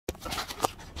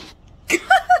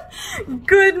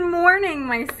Good morning,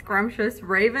 my scrumptious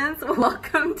ravens.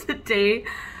 Welcome to day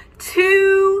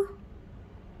 2.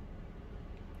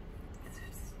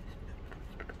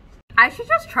 I should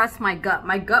just trust my gut.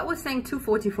 My gut was saying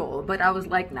 244, but I was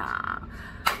like, nah.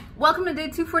 Welcome to day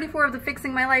 244 of the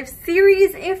Fixing My Life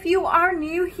series. If you are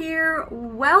new here,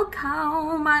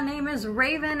 welcome. My name is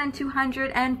Raven, and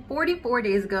 244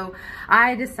 days ago,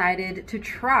 I decided to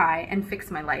try and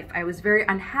fix my life. I was very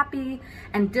unhappy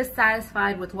and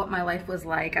dissatisfied with what my life was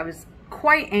like. I was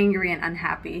quite angry and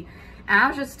unhappy, and I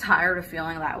was just tired of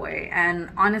feeling that way. And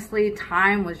honestly,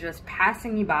 time was just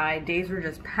passing me by. Days were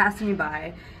just passing me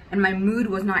by, and my mood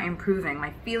was not improving.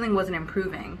 My feeling wasn't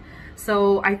improving.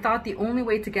 So I thought the only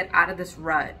way to get out of this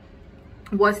rut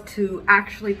was to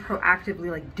actually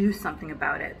proactively do something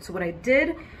about it. So what I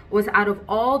did was, out of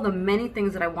all the many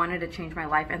things that I wanted to change my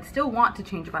life and still want to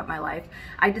change about my life,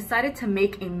 I decided to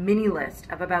make a mini list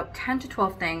of about 10 to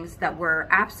 12 things that were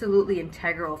absolutely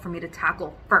integral for me to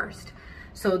tackle first.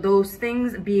 So those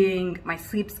things being my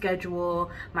sleep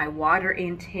schedule, my water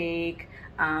intake,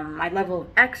 my level of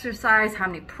exercise, how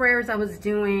many prayers I was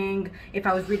doing, if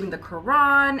I was reading the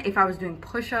Quran, if I was doing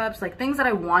push-ups, like things that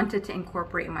I wanted to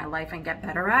incorporate in my life and get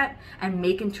better at and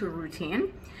make into a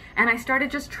routine. And I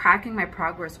started just tracking my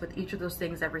progress with each of those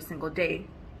things every single day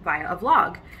via a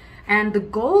vlog. And the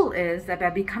goal is that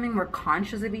by becoming more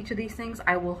conscious of each of these things,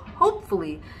 I will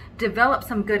hopefully develop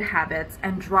some good habits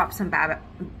and drop some bad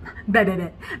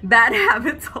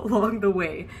habits along the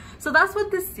way. So that's what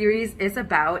this series is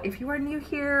about. If you are new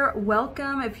here,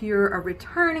 welcome. If you're a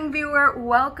returning viewer,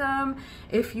 welcome.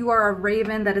 If you are a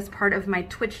Raven that is part of my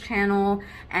Twitch channel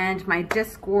and my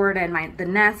Discord and the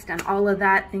Nest and all of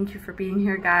that, thank you for being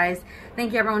here, guys.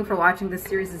 Thank you everyone for watching. This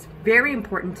series is very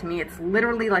important to me. It's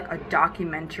literally like a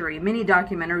documentary, mini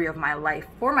documentary of my life,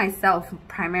 for myself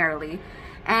primarily.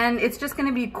 And it's just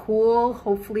gonna be cool,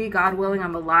 hopefully, God willing,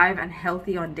 I'm alive and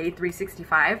healthy on day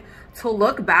 365, to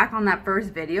look back on that first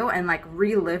video and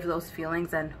relive those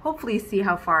feelings and hopefully see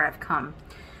how far I've come.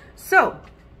 So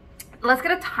let's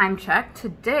get a time check.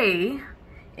 Today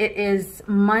it is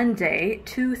Monday,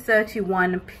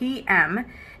 2:31 p.m.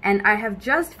 and I have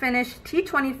just finished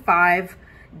T25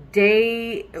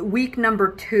 week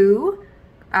number 2,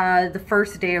 the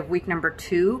first day of week number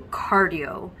 2,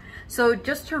 cardio. So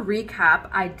just to recap,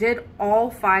 I did all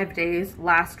 5 days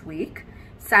last week.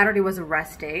 Saturday was a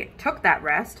rest day, took that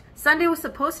rest. Sunday was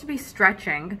supposed to be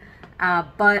stretching,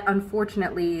 but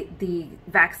unfortunately the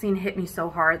vaccine hit me so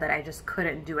hard that I just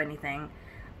couldn't do anything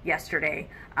yesterday.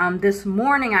 This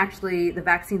morning, actually, the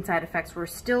vaccine side effects were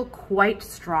still quite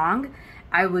strong.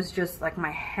 I was just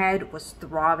my head was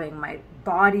throbbing, my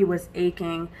body was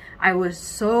aching. I was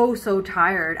so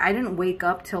tired. I didn't wake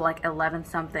up till 11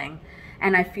 something.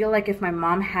 And I feel like if my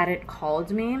mom hadn't called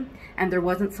me and there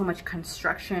wasn't so much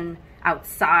construction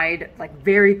outside,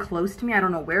 very close to me, I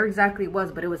don't know where exactly it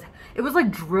was, but it was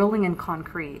like drilling in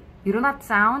concrete. You know that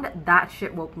sound? That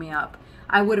shit woke me up.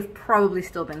 I would have probably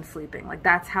still been sleeping.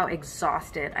 That's how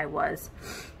exhausted I was.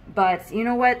 But you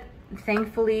know what?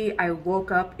 Thankfully, I woke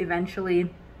up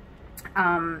eventually.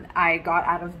 I got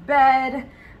out of bed.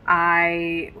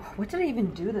 What did I even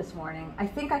do this morning? I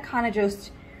think I kind of just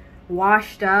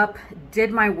washed up,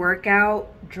 did my workout,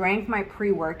 drank my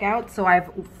pre-workout. So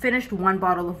I've finished 1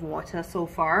 bottle of water so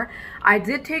far. I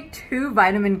did take 2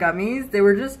 vitamin gummies. They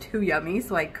were just too yummy,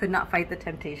 so I could not fight the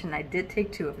temptation. I did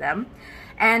take 2 of them.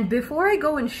 And before I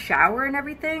go and shower and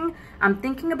everything, I'm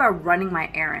thinking about running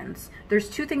my errands. There's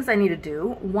 2 things I need to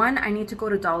do. 1, I need to go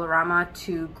to Dollarama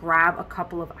to grab a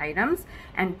couple of items.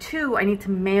 And 2, I need to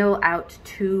mail out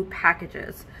 2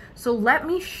 packages. So let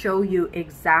me show you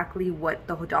exactly what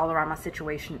the Dollarama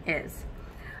situation is.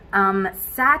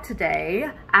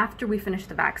 Saturday, after we finished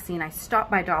the vaccine, I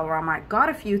stopped by Dollarama. I got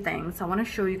a few things. I want to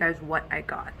show you guys what I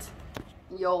got.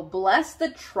 Yo, bless the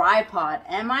tripod.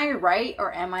 Am I right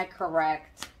or am I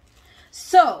correct?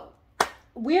 So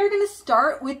we're gonna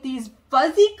start with these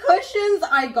fuzzy cushions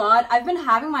I got. I've been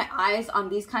having my eyes on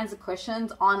these kinds of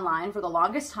cushions online for the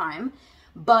longest time,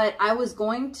 but I was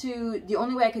going to, the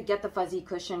only way I could get the fuzzy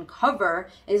cushion cover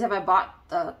is if I bought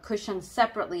the cushion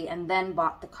separately and then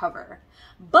bought the cover.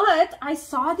 But I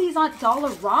saw these on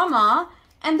Dollarama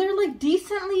and they're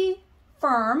decently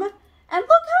firm, and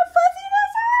look how fuzzy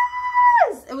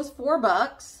this is! It was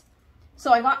 $4.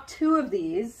 So I got 2 of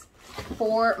these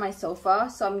for my sofa.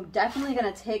 So I'm definitely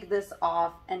gonna take this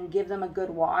off and give them a good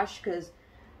wash, because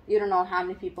you don't know how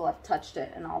many people have touched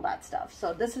it and all that stuff.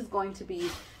 So this is going to be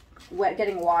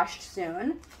getting washed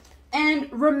soon.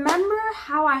 And remember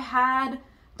how I had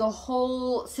the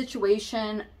whole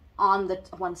situation on the,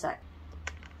 1 sec.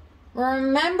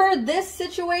 Remember this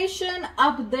situation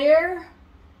up there?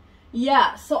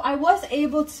 Yeah, so I was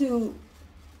able to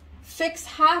fix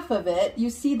half of it. You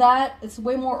see that? It's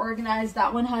way more organized.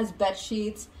 That one has bed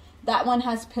sheets. That one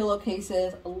has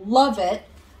pillowcases. Love it.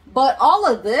 But all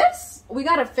of this, we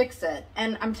gotta fix it.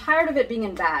 And I'm tired of it being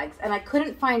in bags. And I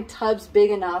couldn't find tubs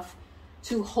big enough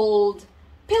to hold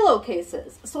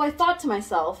pillowcases. So I thought to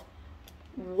myself,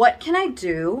 what can I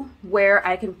do where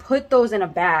I can put those in a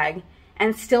bag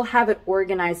and still have it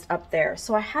organized up there?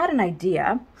 So I had an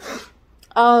idea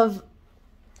of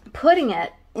putting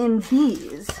it in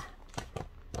these.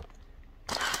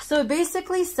 So it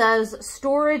basically says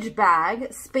storage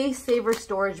bag, space saver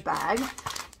storage bag.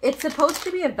 It's supposed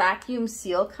to be a vacuum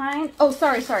seal kind. Oh,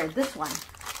 sorry, this one.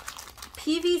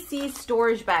 PVC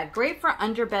storage bag, great for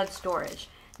underbed storage.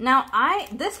 Now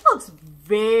this looks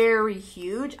very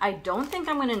huge. I don't think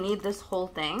I'm gonna need this whole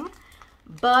thing,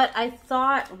 but I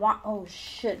thought, oh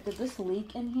shit, did this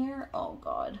leak in here? Oh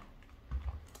God.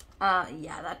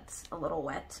 Yeah, that's a little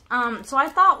wet. So I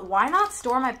thought, why not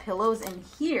store my pillows in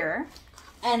here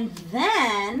and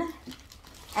then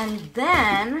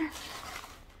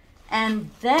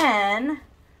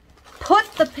put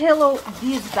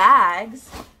these bags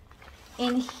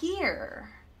in here.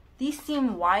 These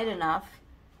seem wide enough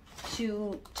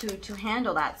to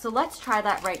handle that. So let's try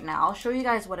that right now. I'll show you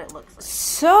guys what it looks like.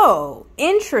 So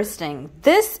interesting.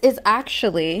 This is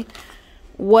actually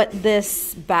what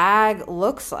this bag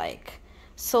looks like.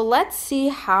 So let's see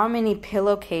how many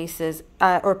pillowcases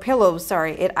or pillows,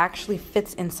 sorry, it actually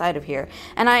fits inside of here.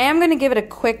 And I am going to give it a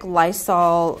quick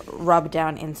Lysol rub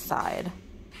down inside.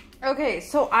 Okay,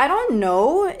 so I don't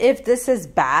know if this is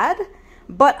bad,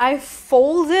 but I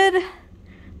folded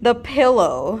the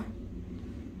pillow.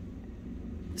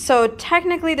 So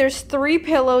technically there's 3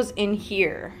 pillows in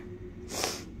here.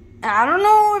 I don't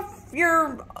know if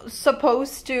you're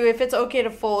supposed to, if it's okay to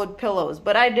fold pillows,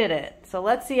 but I did it. So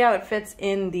let's see how it fits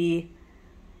in the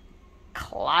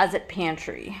closet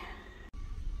pantry.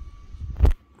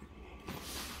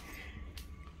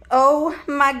 Oh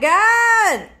my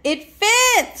God, it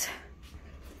fits!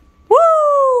 Woo!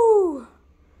 Oh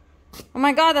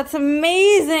my God, that's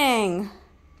amazing.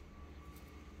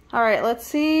 All right, let's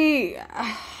see.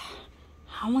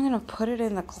 How am I gonna put it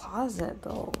in the closet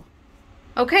though?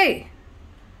 Okay,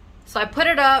 so I put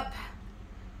it up,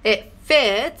 it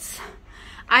fits.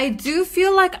 I do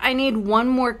feel like I need one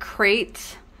more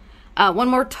crate, one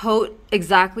more tote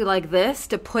exactly like this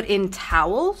to put in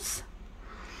towels.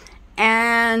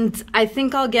 And I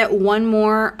think I'll get one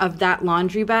more of that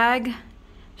laundry bag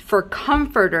for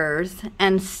comforters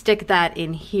and stick that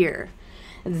in here.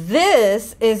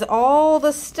 This is all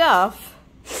the stuff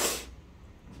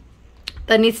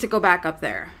that needs to go back up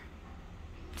there.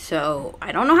 So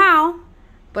I don't know how,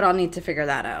 but I'll need to figure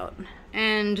that out.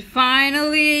 And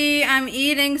finally, I'm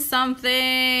eating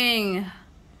something.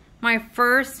 My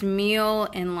first meal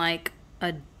in like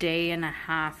a day and a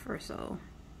half or so.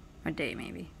 A day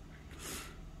maybe.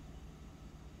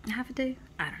 Half a day?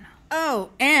 I don't know. Oh,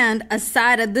 and a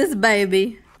side of this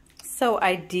baby. So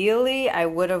ideally, I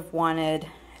would have wanted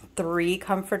 3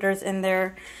 comforters in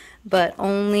there, but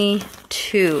only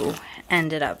 2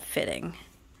 ended up fitting.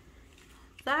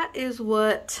 That is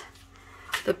what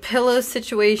the pillow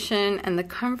situation and the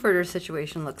comforter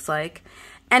situation looks like.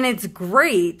 And it's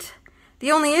great.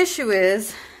 The only issue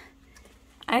is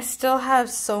I still have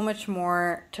so much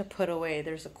more to put away.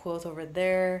 There's a quilt over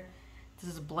there. This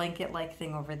is a blanket-like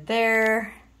thing over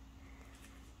there.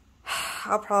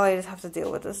 I'll probably just have to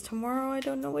deal with this tomorrow. I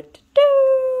don't know what to do.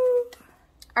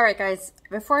 All right, guys,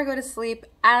 before I go to sleep,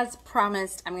 as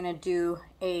promised, I'm gonna do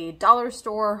a dollar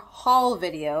store haul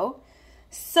video.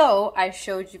 So I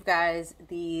showed you guys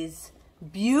these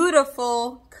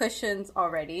beautiful cushions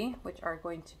already, which are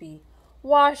going to be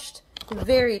washed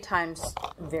very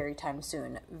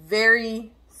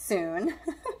soon.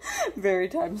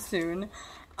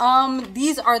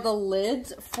 These are the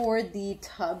lids for the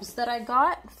tubs that I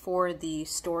got for the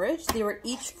storage. They were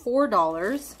each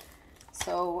 $4,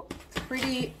 so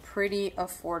pretty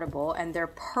affordable, and they're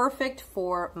perfect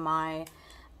for my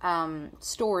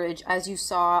storage. As you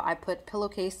saw, I put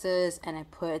pillowcases and I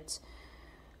put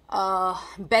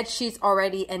bed sheets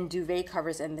already and duvet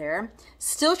covers in there.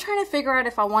 Still trying to figure out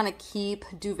if I want to keep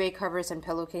duvet covers and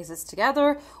pillowcases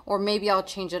together, or maybe I'll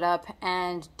change it up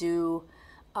and do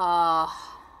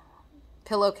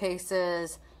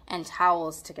pillowcases and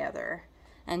towels together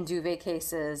and duvet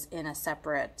cases in a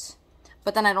separate.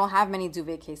 But then I don't have many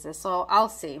duvet cases, so I'll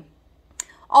see.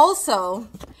 Also,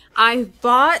 I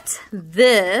bought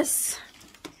this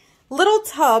little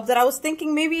tub that I was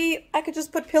thinking maybe I could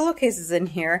just put pillowcases in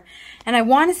here. And I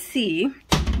want to see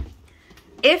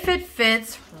if it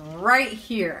fits right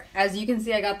here. As you can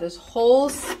see, I got this whole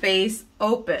space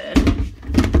open.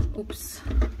 Oops.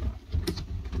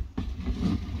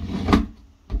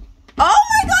 Oh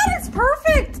my God, it's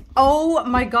perfect. Oh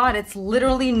my God, it's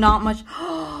literally not much.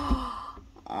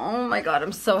 Oh my God,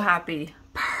 I'm so happy.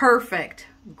 Perfect.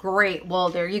 Great. Well,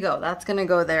 there you go. That's gonna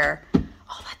go there.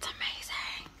 Oh, that's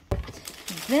amazing.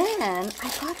 Then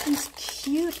I got these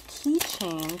cute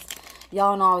keychains.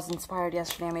 Y'all know I was inspired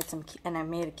yesterday. I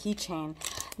made a keychain.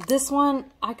 This one,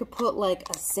 I could put like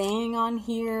a saying on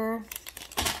here.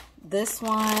 This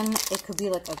one, it could be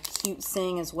like a cute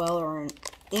saying as well, or an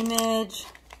image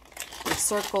with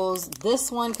circles.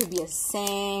 This one could be a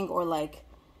saying or like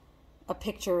a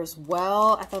picture as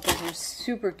well. I thought those were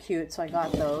super cute, so I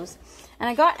got those. And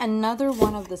I got another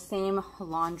one of the same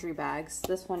laundry bags,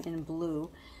 this one in blue,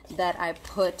 that I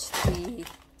put the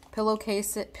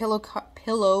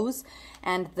pillows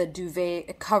and the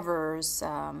duvet covers,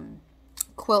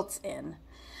 quilts in.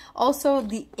 Also,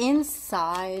 the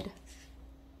inside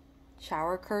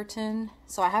shower curtain.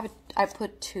 So I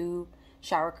put 2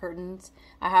 shower curtains.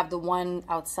 I have the one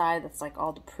outside that's like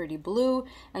all the pretty blue,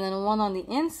 and then the one on the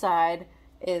inside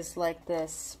is like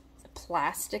this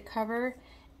plastic cover,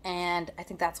 and I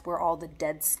think that's where all the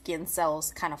dead skin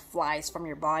cells kind of flies from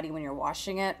your body when you're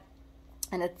washing it.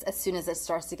 And it's, as soon as it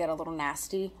starts to get a little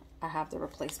nasty, I have the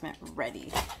replacement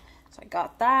ready. So I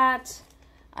got that.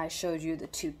 I showed you the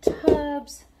 2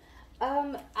 tubs.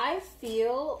 I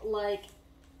feel like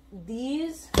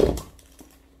these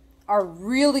are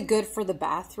really good for the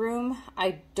bathroom.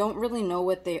 I don't really know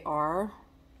what they are.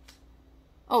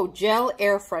 Oh, gel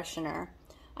air freshener.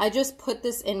 I just put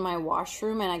this in my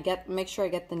washroom, and I make sure I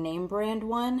get the name brand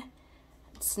one,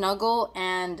 Snuggle,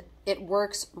 and it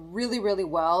works really, really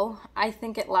well. I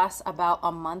think it lasts about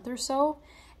a month or so,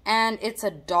 and it's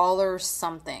 $1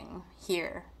 something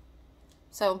here.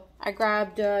 So I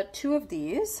grabbed 2 of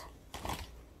these,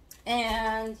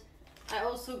 and I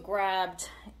also grabbed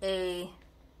a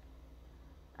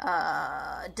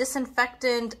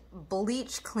disinfectant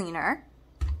bleach cleaner.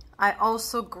 I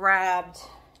also grabbed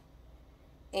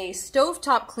a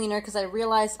stovetop cleaner because I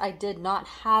realized I did not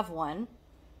have one.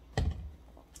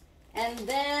 And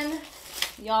then,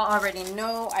 y'all already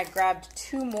know, I grabbed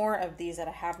 2 more of these that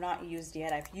I have not used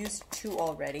yet. I've used 2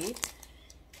 already.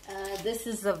 This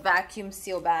is the vacuum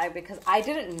seal bag because I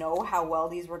didn't know how well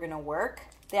these were gonna work.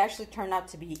 They actually turned out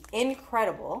to be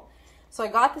incredible. So I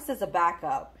got this as a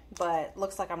backup, but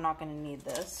looks like I'm not gonna need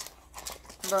this.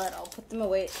 But I'll put them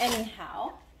away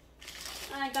anyhow.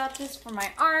 And I got this for my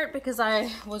art because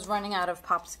I was running out of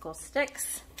popsicle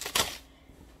sticks.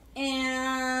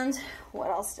 And what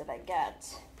else did I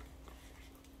get?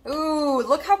 Ooh,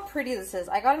 look how pretty this is.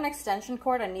 I got an extension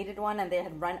cord. I needed one, and they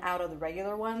had run out of the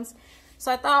regular ones.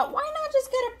 So I thought, why not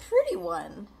just get a pretty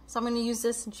one? So I'm going to use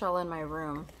this, inshallah, in my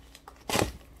room.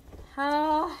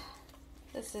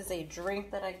 This is a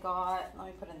drink that I got. Let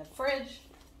me put it in the fridge.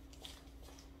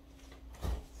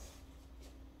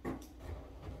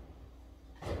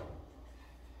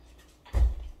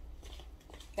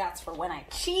 That's for when I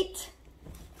cheat.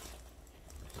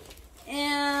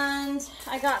 And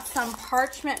I got some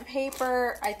parchment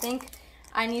paper. I think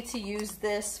I need to use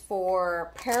this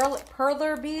for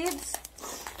perler beads.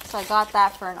 So I got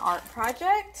that for an art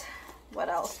project. What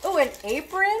else? Oh, an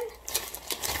apron.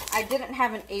 I didn't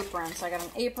have an apron, so I got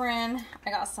an apron. I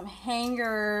got some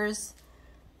hangers.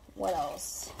 What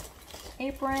else?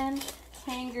 Apron,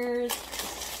 hangers.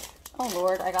 Oh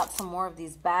Lord, I got some more of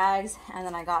these bags, and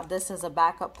then I got this as a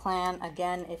backup plan.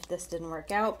 Again, if this didn't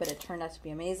work out, but it turned out to be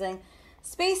amazing.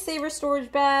 Space Saver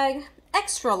storage bag,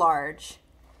 extra large,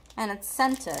 and it's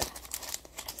scented.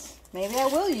 Maybe I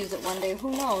will use it one day,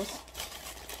 who knows?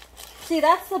 See,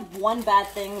 that's the one bad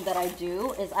thing that I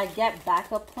do, is I get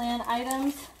backup plan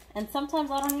items, and sometimes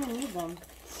I don't even need them.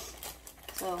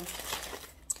 So,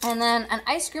 and then an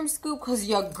ice cream scoop, because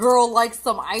your girl likes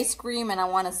some ice cream, and I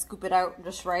want to scoop it out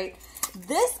just right.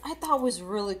 This I thought was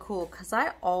really cool, because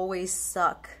I always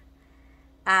suck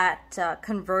at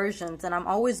conversions, and I'm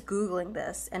always Googling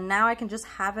this, and now I can just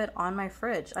have it on my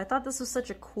fridge. I thought this was such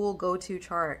a cool go-to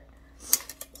chart.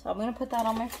 So I'm going to put that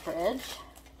on my fridge.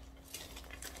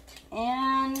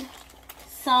 And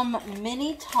some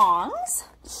mini tongs,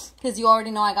 because you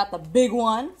already know I got the big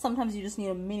one. Sometimes you just need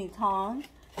a mini tong.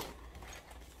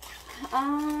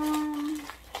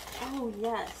 Oh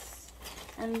yes.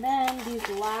 And then these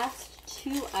last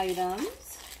 2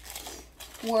 items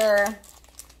were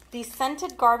these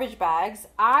scented garbage bags.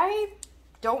 I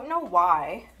don't know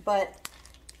why, but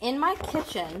in my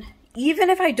kitchen, even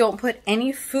if I don't put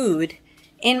any food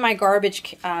in my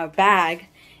garbage bag,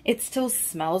 it still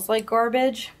smells like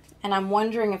garbage. and I'm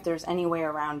wondering if there's any way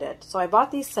around it. So I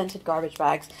bought these scented garbage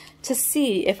bags to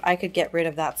see if I could get rid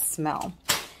of that smell.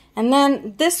 And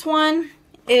then this one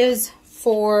is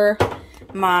for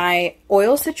my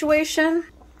oil situation.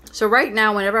 So right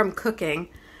now, whenever I'm cooking,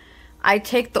 I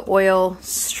take the oil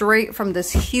straight from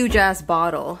this huge ass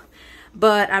bottle.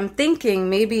 But I'm thinking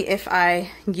maybe if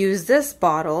I use this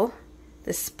bottle,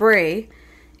 this spray,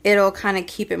 it'll kind of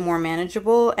keep it more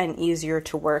manageable and easier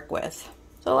to work with.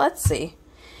 So let's see.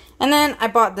 And then I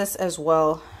bought this as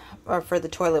well for the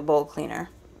toilet bowl cleaner.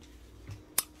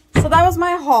 So that was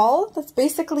my haul. That's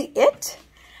basically it.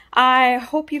 I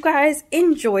hope you guys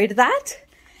enjoyed that.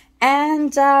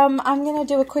 And I'm going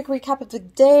to do a quick recap of the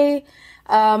day.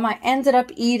 I ended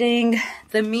up eating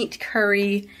the meat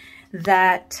curry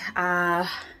that my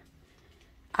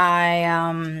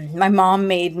mom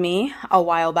made me a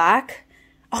while back.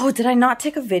 Oh, did I not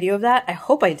take a video of that? I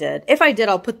hope I did. If I did,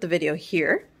 I'll put the video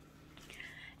here.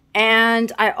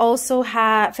 And I also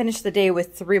finished the day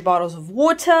with 3 bottles of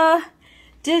water.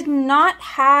 Did not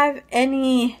have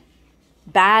any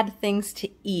bad things to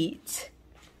eat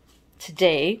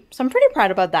today, so I'm pretty proud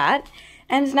about that.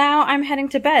 And now I'm heading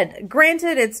to bed.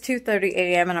 Granted, it's 2:30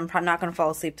 a.m. and I'm not going to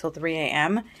fall asleep till 3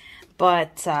 a.m.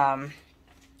 But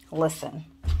listen,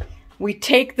 we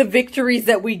take the victories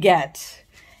that we get.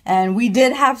 And we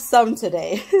did have some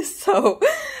today. So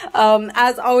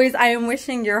as always, I am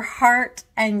wishing your heart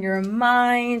and your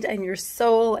mind and your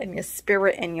soul and your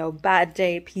spirit and your bad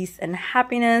day peace and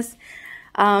happiness.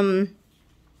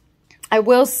 I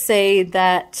will say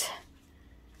that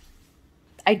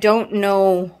I don't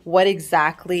know what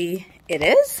exactly it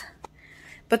is,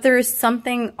 but there is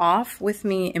something off with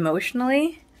me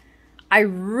emotionally. I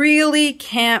really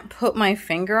can't put my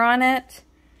finger on it,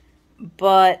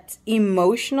 but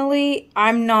emotionally,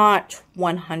 I'm not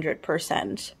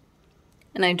 100%.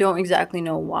 And I don't exactly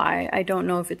know why. I don't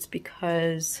know if it's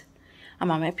because I'm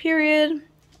on my period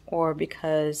or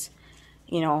because,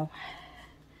 you know,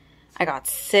 I got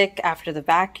sick after the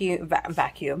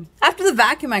vacuum. After the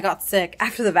vacuum, I got sick.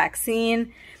 After the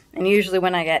vaccine. And usually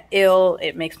when I get ill,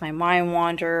 it makes my mind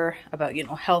wander about, you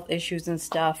know, health issues and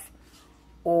stuff.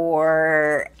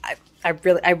 Or I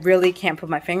really can't put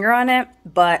my finger on it.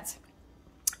 But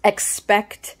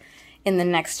expect in the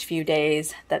next few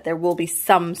days that there will be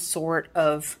some sort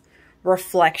of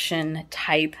reflection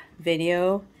type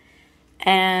video.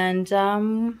 And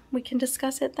we can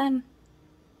discuss it then.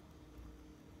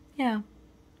 Yeah.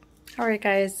 All right,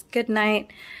 guys. Good night.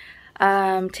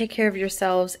 Take care of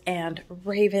yourselves, and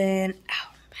Raven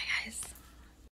out. Bye, guys.